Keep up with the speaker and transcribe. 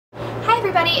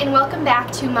everybody, and welcome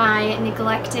back to my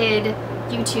neglected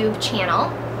YouTube channel.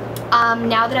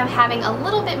 Now that I'm having a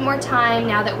little bit more time,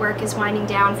 now that work is winding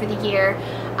down for the year,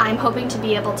 I'm hoping to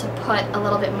be able to put a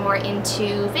little bit more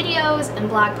into videos and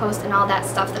blog posts and all that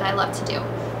stuff that I love to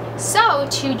do. So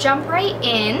to jump right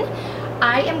in,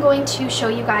 I am going to show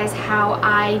you guys how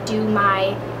I do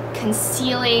my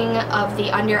concealing of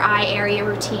the under eye area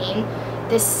routine.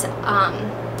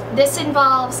 This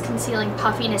involves concealing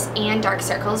puffiness and dark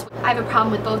circles. I have a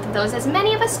problem with both of those, as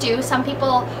many of us do. Some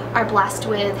people are blessed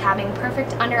with having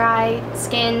perfect under eye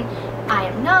skin. I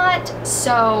am not,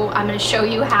 so I'm going to show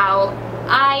you how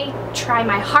I try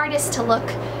my hardest to look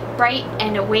bright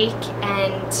and awake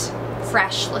and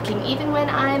fresh looking even when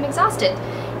I'm exhausted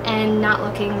and not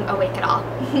looking awake at all.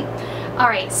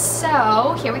 Alright,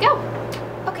 so here we go.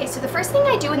 Okay, so the first thing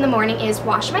I do in the morning is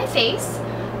wash my face.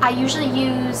 I usually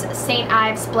use St.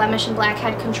 Ives Blemish and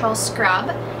Blackhead Control Scrub,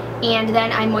 and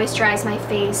then I moisturize my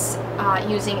face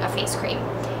using a face cream.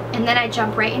 And then I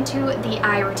jump right into the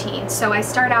eye routine. So I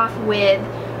start off with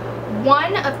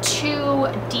one of two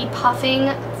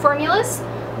depuffing formulas.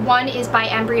 One is by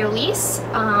Embryolisse,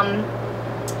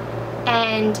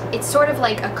 and it's sort of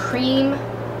like a cream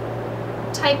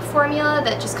type formula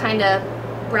that just kind of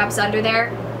rubs under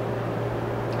there.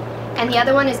 And the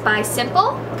other one is by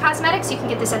Simple Cosmetics. You can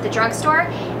get this at the drugstore,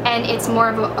 and it's more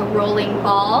of a rolling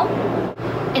ball.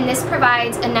 And this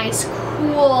provides a nice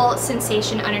cool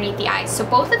sensation underneath the eyes. So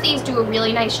both of these do a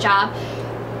really nice job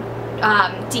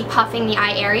depuffing the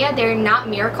eye area. They're not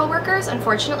miracle workers,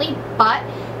 unfortunately, but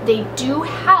they do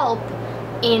help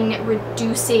in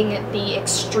reducing the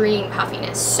extreme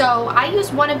puffiness. So I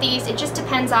use one of these. It just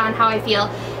depends on how I feel.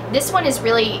 This one is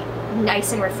really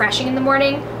nice and refreshing in the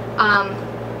morning.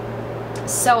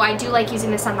 So I do like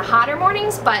using this on the hotter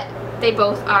mornings, but they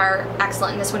both are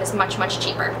excellent, and this one is much, much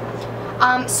cheaper.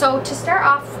 So to start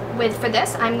off with for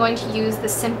this, I'm going to use the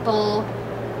Simple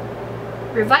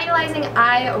Revitalizing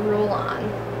Eye Roll-On.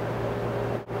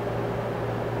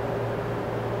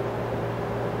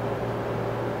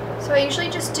 So I usually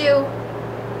just do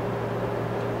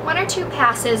one or two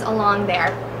passes along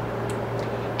there,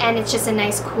 and it's just a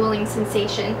nice cooling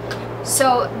sensation.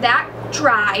 So that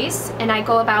dries, and I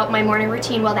go about my morning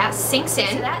routine while that sinks in.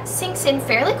 So that sinks in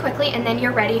fairly quickly, and then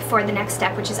you're ready for the next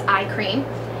step, which is eye cream.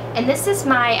 And this is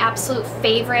my absolute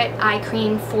favorite eye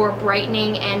cream for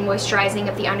brightening and moisturizing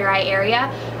of the under eye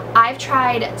area. I've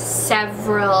tried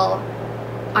several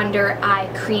under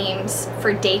eye creams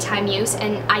for daytime use,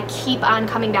 and I keep on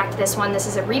coming back to this one. This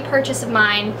is a repurchase of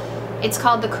mine. It's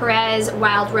called the Carez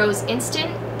Wild Rose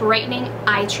Instant Brightening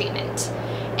Eye Treatment.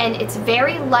 And it's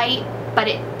very light, but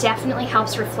it definitely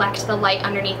helps reflect the light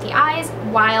underneath the eyes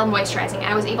while moisturizing.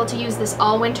 I was able to use this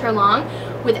all winter long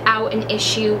without an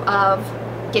issue of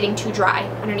getting too dry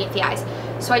underneath the eyes.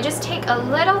 So I just take a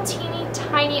little teeny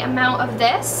tiny amount of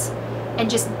this and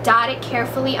just dot it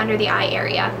carefully under the eye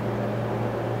area.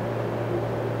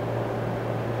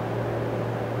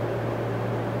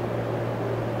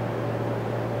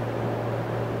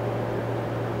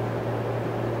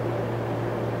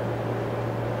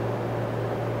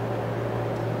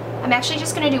 I'm actually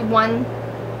just going to do one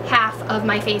half of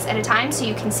my face at a time so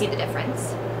you can see the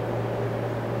difference.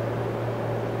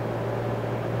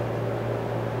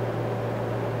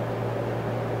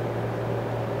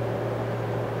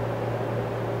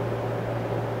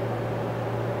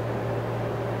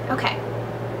 Okay,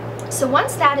 so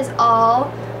once that is all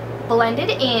blended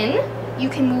in, you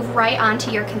can move right on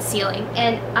to your concealing.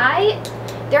 And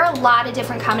there are a lot of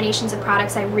different combinations of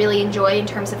products I really enjoy in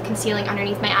terms of concealing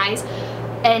underneath my eyes.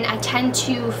 And I tend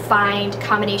to find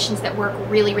combinations that work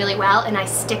really, really well, and I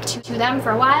stick to them for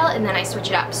a while, and then I switch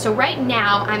it up. So right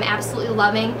now, I'm absolutely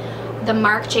loving the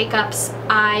Marc Jacobs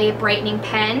Eye Brightening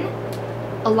Pen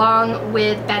along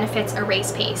with Benefit's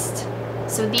Erase Paste.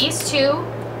 So these two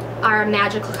are a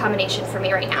magical combination for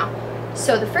me right now.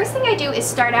 So the first thing I do is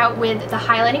start out with the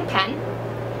highlighting pen,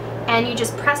 and you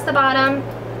just press the bottom,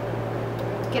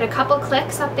 get a couple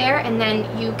clicks up there, and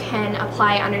then you can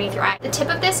apply it underneath your eye. The tip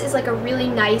of this is like a really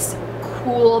nice,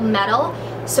 cool metal,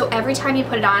 so every time you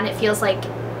put it on, it feels like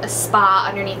a spa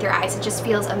underneath your eyes. It just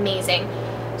feels amazing.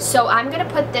 So I'm going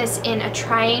to put this in a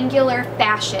triangular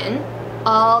fashion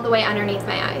all the way underneath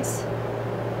my eyes.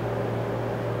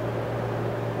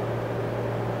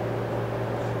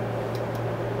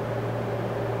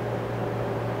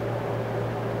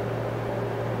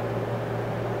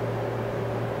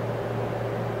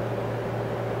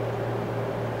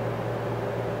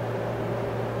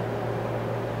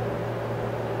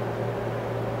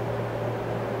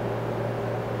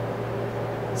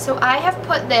 So I have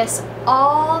put this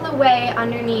all the way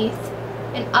underneath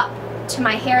and up to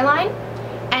my hairline,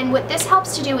 And what this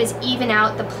helps to do is even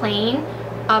out the plane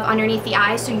of underneath the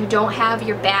eye, so you don't have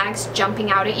your bags jumping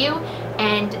out at you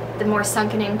and the more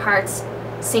sunken in parts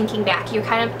sinking back. You're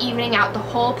kind of evening out the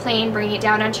whole plane, bringing it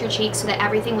down onto your cheeks so that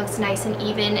everything looks nice and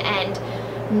even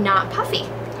and not puffy.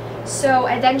 So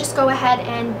I then just go ahead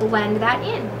and blend that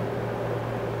in.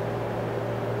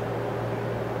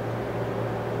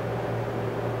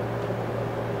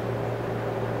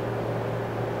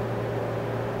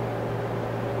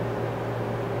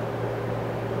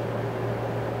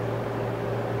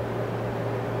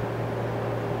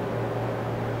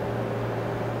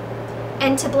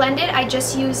 And to blend it, I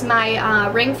just use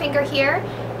my ring finger here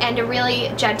and a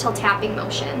really gentle tapping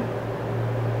motion.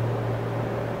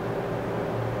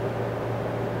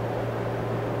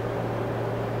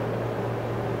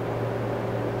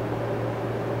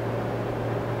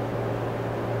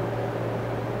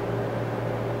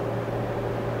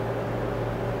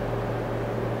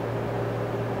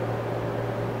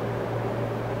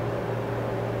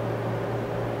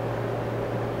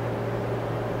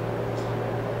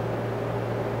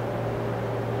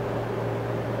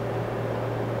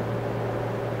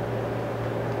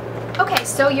 Okay,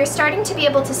 so you're starting to be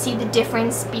able to see the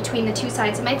difference between the two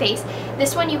sides of my face.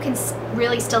 This one you can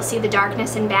really still see the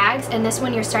darkness in bags, and this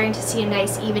one you're starting to see a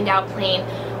nice evened out plane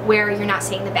where you're not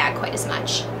seeing the bag quite as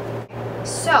much.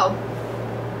 So,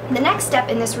 the next step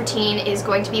in this routine is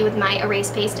going to be with my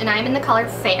erase paste, and I'm in the color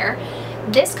Fair.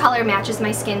 This color matches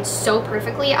my skin so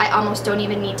perfectly, I almost don't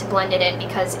even need to blend it in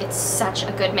because it's such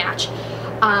a good match.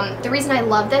 The reason I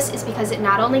love this is because it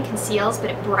not only conceals, but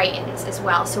it brightens as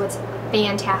well, so it's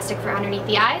fantastic for underneath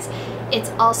the eyes. It's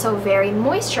also very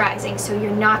moisturizing, so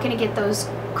you're not going to get those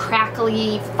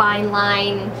crackly, fine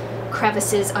line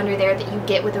crevices under there that you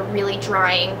get with a really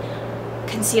drying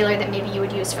concealer that maybe you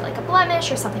would use for like a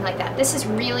blemish or something like that. This is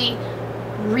really,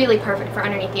 really perfect for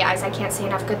underneath the eyes. I can't say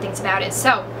enough good things about it.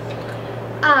 So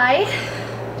I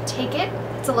take it,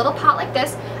 it's a little pot like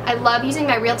this. I love using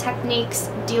my Real Techniques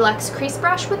Deluxe Crease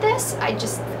Brush with this.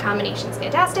 The combination's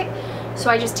fantastic. So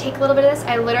I just take a little bit of this,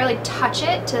 I literally touch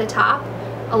it to the top.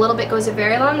 A little bit goes a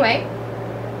very long way.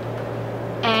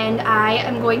 And I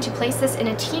am going to place this in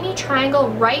a teeny triangle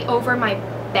right over my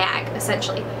bag,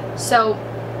 essentially. So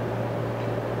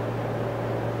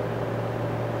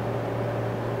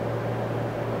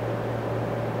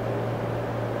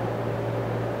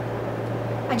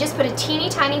I just put a teeny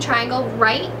tiny triangle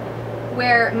right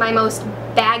where my most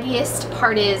baggiest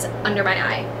part is under my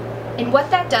eye. And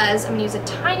what that does, I'm going to use a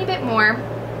tiny bit more.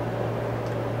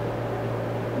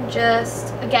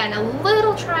 Just, again, a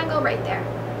little triangle right there.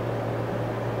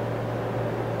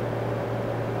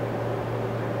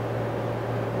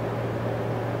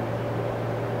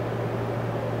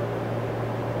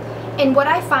 And what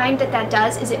I find that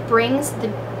does is it brings the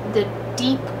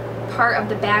deep part of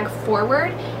the bag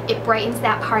forward. It brightens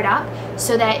that part up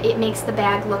so that it makes the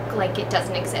bag look like it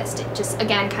doesn't exist. It just,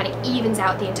 again, kind of evens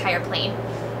out the entire plane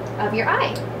of your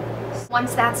eye.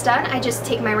 Once that's done, I just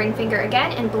take my ring finger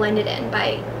again and blend it in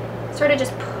by sort of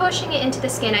just pushing it into the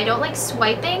skin. I don't like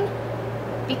swiping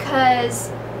because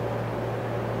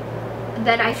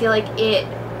then I feel like it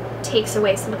takes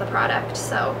away some of the product.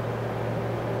 So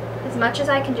as much as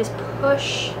I can just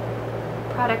push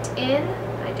product in,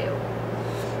 I do.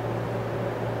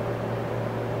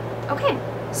 Okay,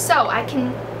 so I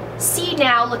can see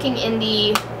now, looking in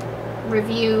the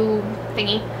review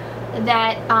thingy,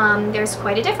 that there's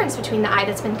quite a difference between the eye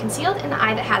that's been concealed and the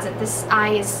eye that hasn't. This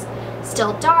eye is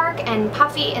still dark and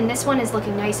puffy, and this one is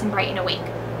looking nice and bright and awake.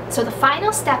 So the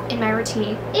final step in my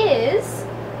routine is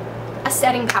a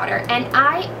setting powder, and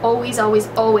I always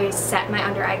set my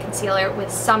under eye concealer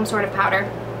with some sort of powder.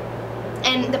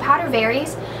 And the powder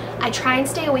varies. I try and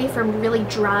stay away from really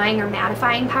drying or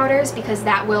mattifying powders because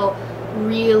that will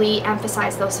really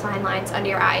emphasize those fine lines under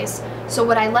your eyes. So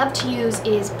what I love to use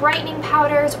is brightening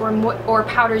powders or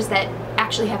powders that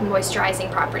actually have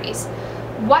moisturizing properties.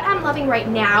 What I'm loving right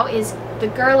now is the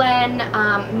Guerlain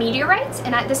Meteorites,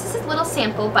 and this is a little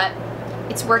sample, but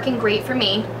it's working great for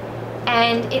me.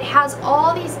 And it has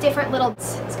all these different little,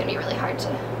 it's gonna be really hard to,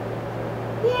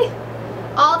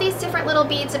 all these different little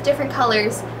beads of different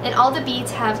colors, and all the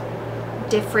beads have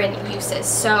different uses.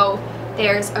 So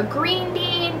there's a green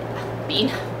bead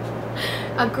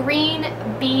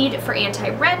for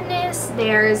anti-redness,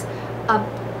 there's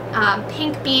a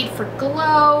pink bead for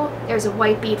glow, there's a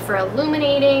white bead for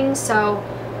illuminating. So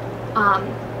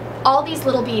all these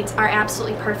little beads are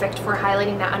absolutely perfect for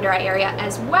highlighting that under eye area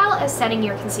as well as setting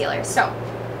your concealer. So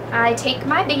I take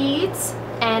my beads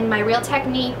and my Real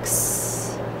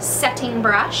Techniques setting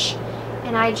brush,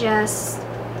 and I just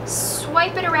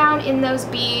swipe it around in those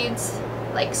beads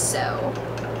like so.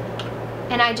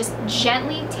 and I just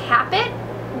gently tap it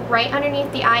right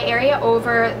underneath the eye area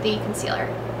over the concealer.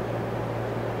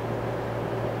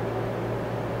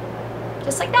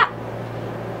 Just like that.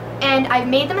 And I've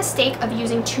made the mistake of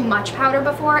using too much powder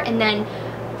before, and then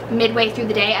midway through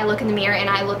the day I look in the mirror and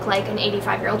I look like an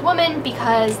 85-year-old woman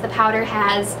because the powder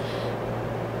has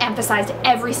emphasized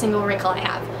every single wrinkle I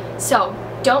have. So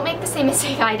don't make the same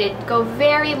mistake I did. Go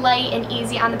very light and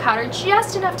easy on the powder,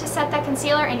 just enough to set that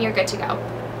concealer, and you're good to go.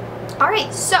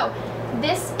 Alright, so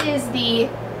this is the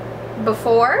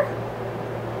before,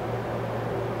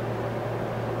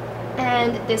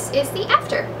 and this is the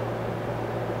after.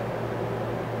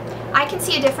 I can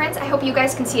see a difference. I hope you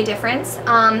guys can see a difference.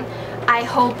 I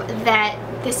hope that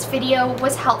this video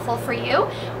was helpful for you.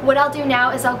 What I'll do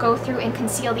now is I'll go through and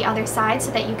conceal the other side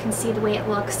so that you can see the way it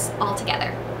looks all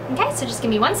together. Okay, so just give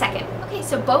me 1 second. Okay,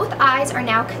 so both eyes are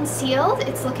now concealed.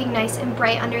 It's looking nice and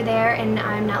bright under there, and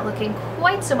I'm not looking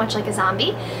quite so much like a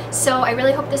zombie. So I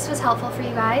really hope this was helpful for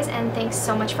you guys, and thanks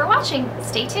so much for watching.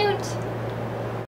 Stay tuned.